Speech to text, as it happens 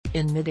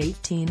In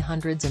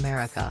mid-1800s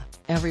America,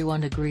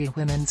 everyone agreed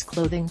women's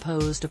clothing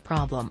posed a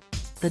problem.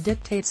 The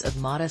dictates of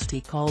modesty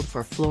called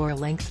for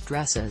floor-length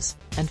dresses,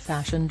 and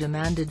fashion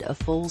demanded a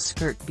full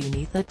skirt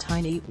beneath a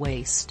tiny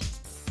waist.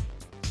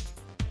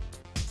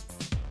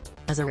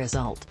 As a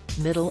result,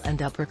 middle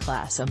and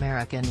upper-class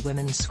American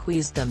women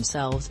squeezed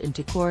themselves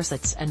into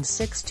corsets and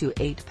 6 to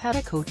 8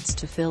 petticoats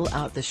to fill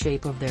out the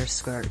shape of their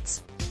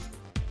skirts.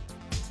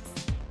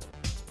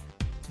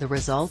 The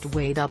result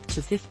weighed up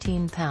to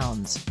 15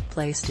 pounds,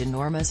 placed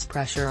enormous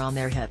pressure on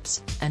their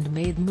hips, and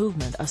made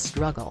movement a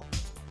struggle.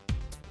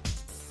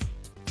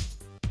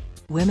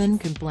 Women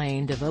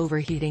complained of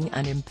overheating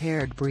and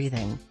impaired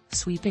breathing,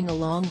 sweeping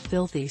along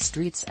filthy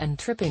streets and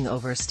tripping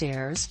over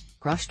stairs,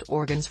 crushed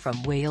organs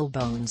from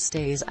whalebone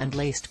stays and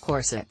laced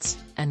corsets,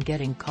 and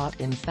getting caught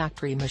in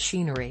factory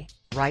machinery,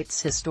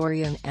 writes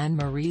historian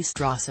Anne-Marie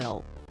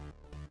Strassel.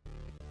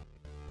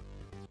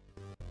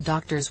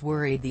 Doctors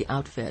worried the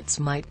outfits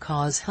might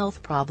cause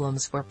health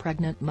problems for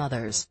pregnant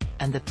mothers,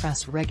 and the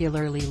press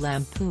regularly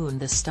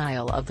lampooned the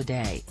style of the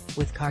day,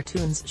 with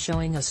cartoons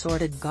showing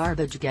assorted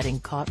garbage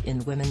getting caught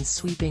in women's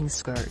sweeping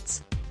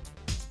skirts.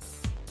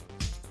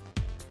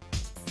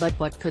 But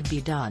what could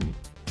be done?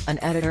 An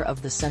editor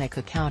of the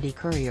Seneca County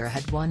Courier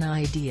had one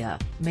idea: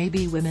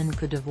 maybe women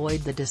could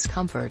avoid the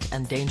discomfort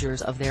and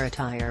dangers of their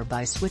attire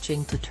by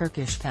switching to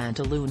Turkish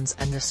pantaloons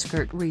and a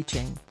skirt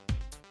reaching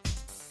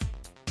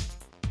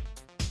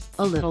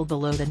a little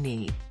below the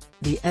knee.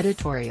 The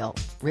editorial,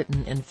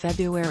 written in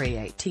February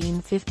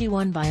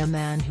 1851 by a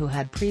man who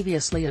had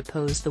previously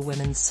opposed the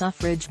women's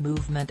suffrage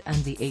movement and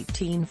the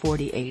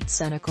 1848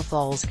 Seneca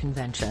Falls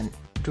Convention,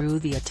 drew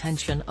the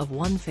attention of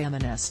one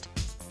feminist.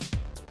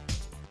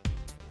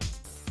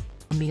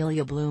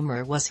 Amelia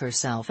Bloomer was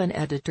herself an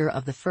editor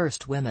of the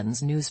first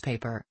women's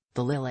newspaper,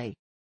 The Lily.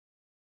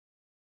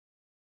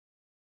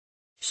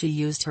 She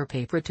used her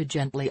paper to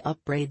gently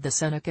upbraid the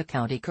Seneca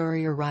County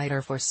Courier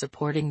writer for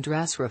supporting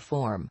dress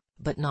reform,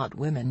 but not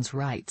women's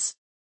rights.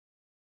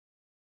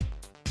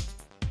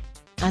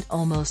 At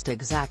almost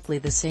exactly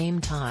the same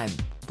time,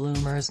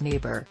 Bloomer's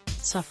neighbor,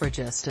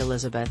 suffragist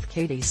Elizabeth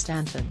Cady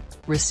Stanton,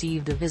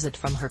 received a visit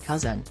from her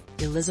cousin,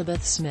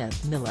 Elizabeth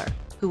Smith Miller,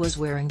 who was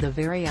wearing the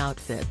very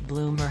outfit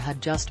Bloomer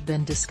had just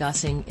been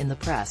discussing in the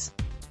press.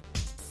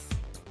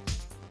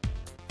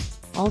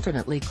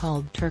 Alternately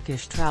called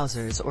Turkish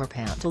trousers or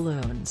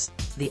pantaloons,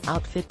 the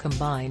outfit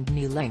combined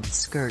knee-length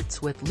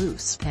skirts with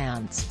loose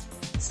pants.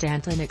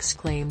 Stanton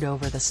exclaimed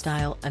over the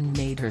style and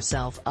made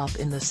herself up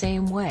in the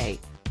same way.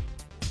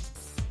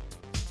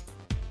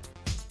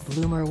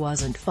 Bloomer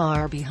wasn't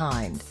far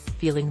behind,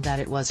 feeling that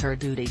it was her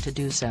duty to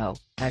do so,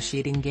 as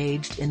she'd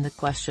engaged in the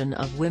question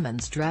of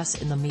women's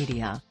dress in the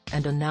media,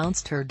 and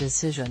announced her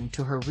decision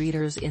to her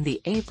readers in the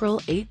April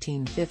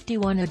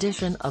 1851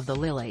 edition of The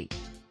Lily.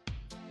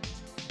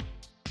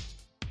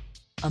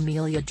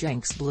 Amelia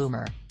Jenks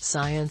Bloomer,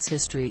 Science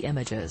History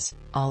Images,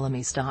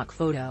 Alamy stock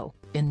photo.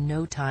 In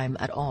no time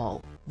at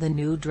all, the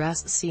new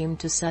dress seemed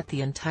to set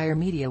the entire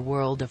media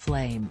world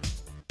aflame.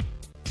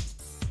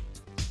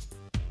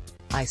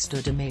 "I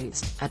stood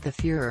amazed at the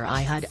furor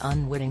I had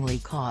unwittingly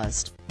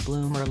caused,"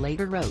 Bloomer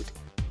later wrote.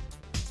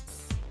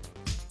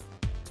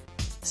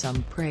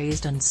 Some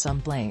praised and some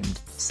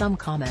blamed, some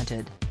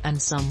commented, and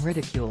some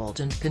ridiculed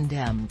and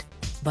condemned.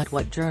 But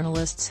what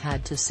journalists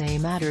had to say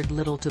mattered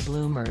little to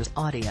Bloomer's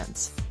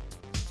audience.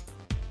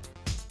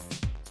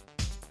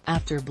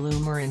 After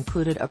Bloomer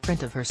included a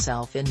print of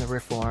herself in the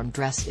reform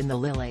dress in The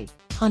Lily,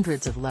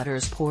 hundreds of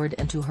letters poured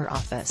into her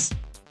office.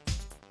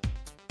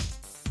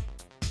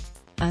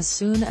 As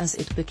soon as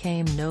it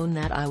became known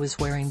that I was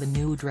wearing the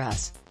new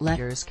dress,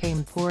 letters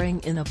came pouring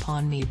in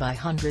upon me by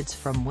hundreds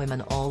from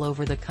women all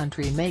over the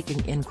country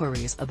making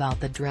inquiries about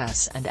the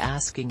dress and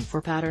asking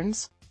for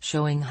patterns,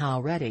 showing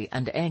how ready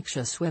and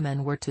anxious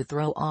women were to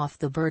throw off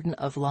the burden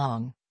of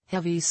long,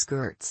 heavy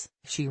skirts,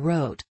 she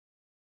wrote.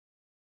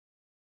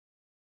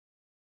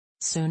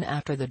 Soon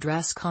after the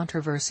dress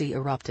controversy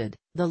erupted,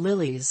 The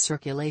Lily's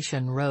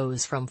circulation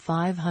rose from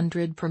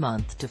 500 per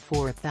month to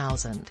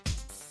 4,000.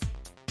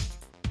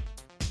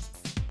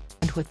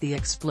 And with the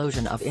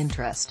explosion of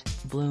interest,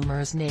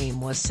 Bloomer's name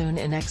was soon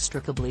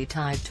inextricably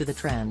tied to the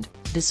trend,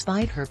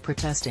 despite her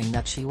protesting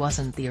that she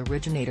wasn't the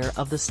originator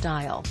of the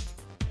style.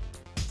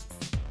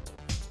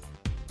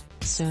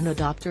 Soon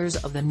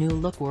adopters of the new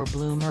look were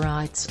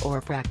Bloomerites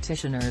or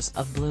practitioners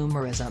of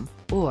Bloomerism,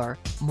 or,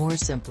 more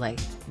simply,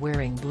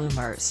 wearing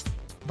bloomers.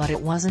 But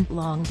it wasn't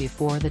long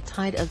before the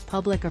tide of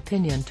public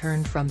opinion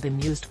turned from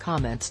bemused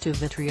comments to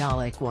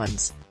vitriolic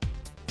ones.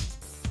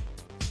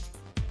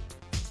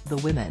 The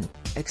women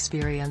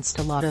experienced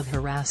a lot of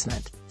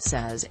harassment,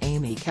 says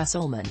Amy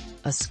Kesselman,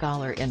 a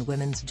scholar in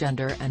women's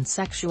gender and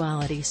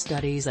sexuality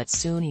studies at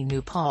SUNY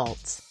New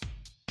Paltz.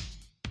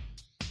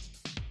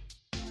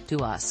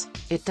 To us,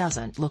 it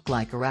doesn't look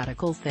like a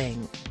radical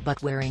thing,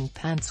 but wearing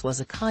pants was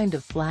a kind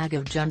of flag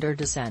of gender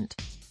dissent.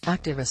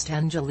 Activist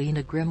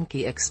Angelina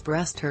Grimke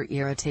expressed her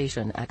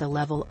irritation at the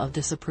level of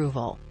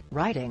disapproval,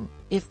 writing,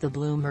 "If the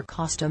bloomer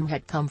costume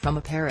had come from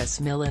a Paris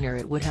milliner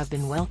it would have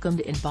been welcomed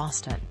in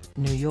Boston,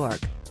 New York,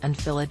 and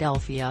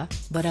Philadelphia,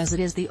 but as it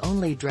is the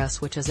only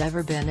dress which has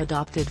ever been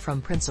adopted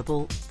from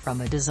principle,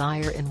 from a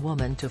desire in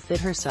woman to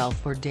fit herself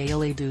for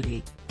daily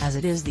duty, as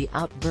it is the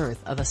outbirth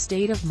of a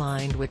state of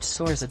mind which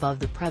soars above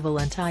the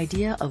prevalent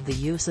idea of the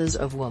uses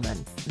of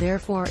woman,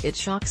 therefore it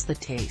shocks the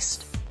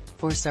taste."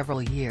 For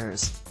several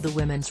years, the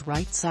women's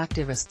rights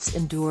activists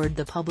endured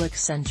the public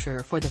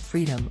censure for the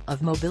freedom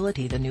of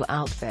mobility the new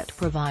outfit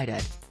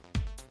provided.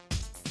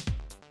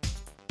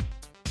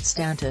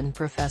 Stanton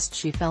professed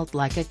she felt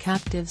like a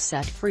captive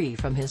set free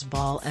from his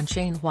ball and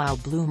chain, while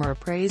Bloomer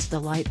praised the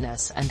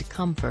lightness and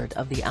comfort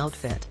of the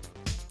outfit.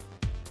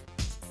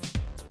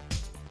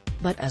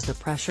 But as the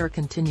pressure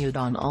continued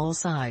on all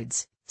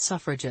sides,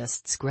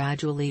 suffragists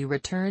gradually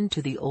returned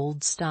to the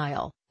old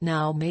style,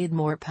 now made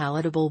more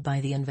palatable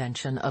by the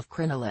invention of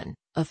crinoline,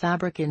 a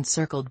fabric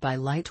encircled by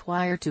light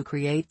wire to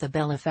create the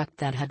bell effect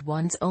that had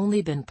once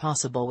only been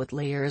possible with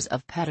layers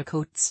of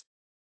petticoats.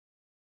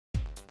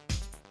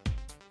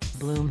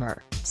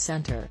 Bloomer,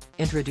 center,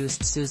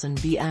 introduced Susan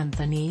B.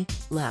 Anthony,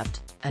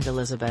 left, and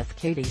Elizabeth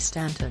Cady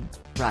Stanton,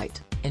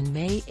 right, in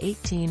May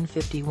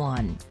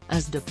 1851,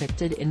 as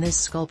depicted in this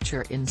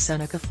sculpture in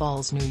Seneca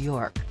Falls, New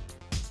York.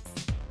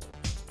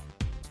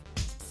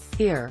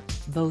 Here,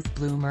 both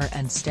Bloomer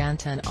and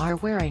Stanton are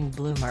wearing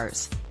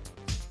bloomers.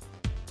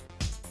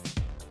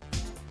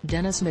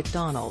 Dennis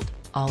MacDonald,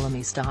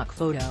 Alamy stock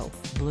photo.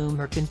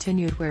 Bloomer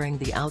continued wearing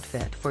the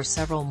outfit for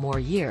several more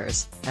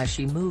years, as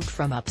she moved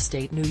from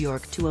upstate New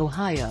York to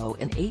Ohio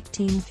in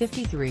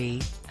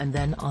 1853, and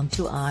then on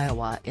to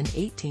Iowa in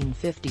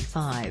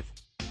 1855.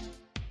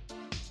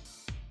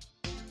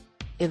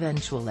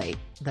 Eventually,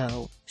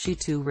 though, she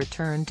too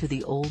returned to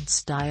the old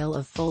style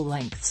of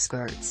full-length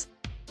skirts.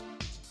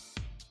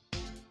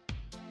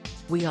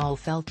 We all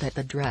felt that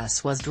the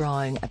dress was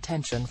drawing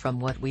attention from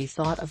what we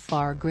thought of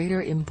far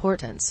greater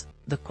importance,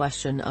 the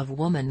question of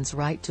woman's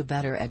right to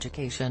better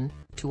education,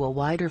 to a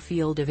wider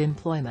field of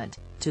employment,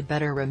 to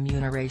better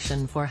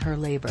remuneration for her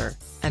labor,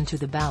 and to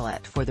the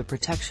ballot for the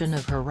protection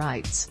of her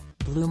rights,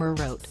 Bloomer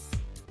wrote.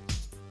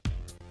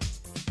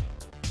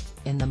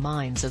 In the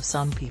minds of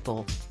some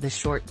people, the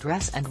short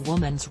dress and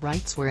woman's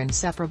rights were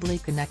inseparably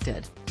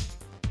connected.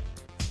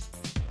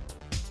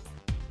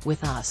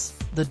 With us,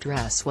 the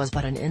dress was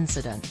but an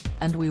incident,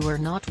 and we were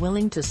not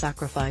willing to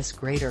sacrifice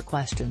greater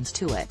questions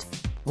to it.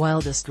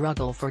 While the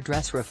struggle for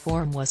dress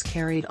reform was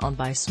carried on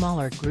by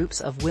smaller groups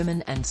of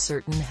women and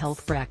certain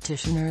health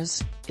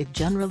practitioners, it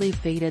generally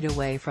faded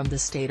away from the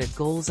stated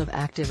goals of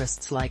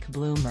activists like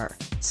Bloomer,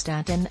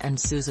 Stanton and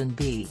Susan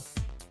B.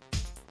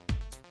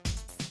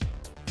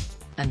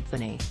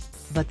 Anthony.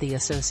 But the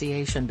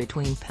association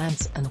between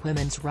pants and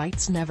women's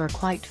rights never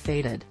quite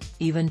faded,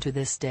 even to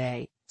this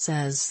day,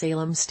 says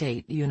Salem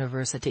State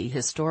University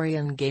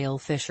historian Gail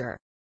Fisher.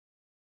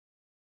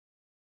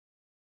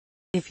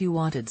 If you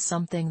wanted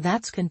something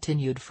that's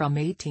continued from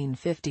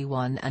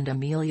 1851 and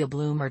Amelia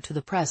Bloomer to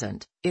the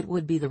present, it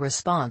would be the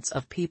response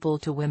of people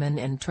to women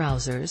in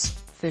trousers,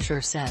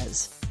 Fisher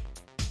says.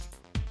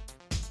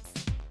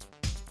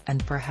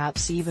 And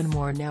perhaps even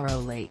more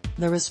narrowly,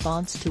 the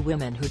response to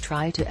women who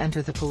try to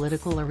enter the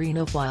political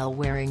arena while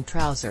wearing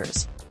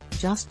trousers.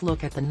 Just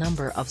look at the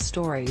number of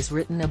stories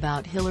written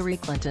about Hillary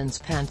Clinton's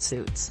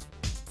pantsuits.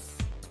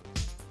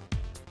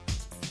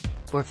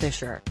 For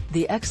Fisher,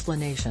 the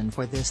explanation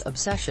for this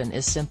obsession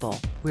is simple: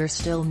 we're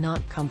still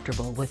not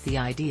comfortable with the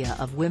idea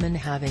of women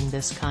having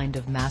this kind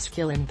of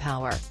masculine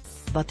power.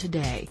 But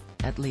today,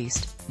 at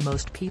least,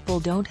 most people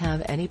don't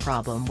have any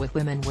problem with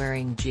women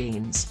wearing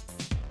jeans.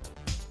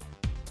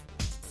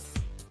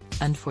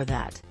 And for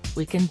that,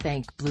 we can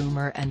thank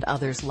Bloomer and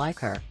others like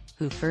her,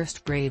 who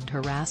first braved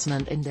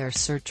harassment in their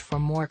search for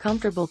more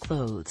comfortable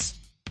clothes.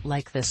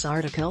 Like this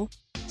article?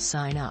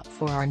 Sign up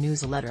for our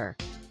newsletter.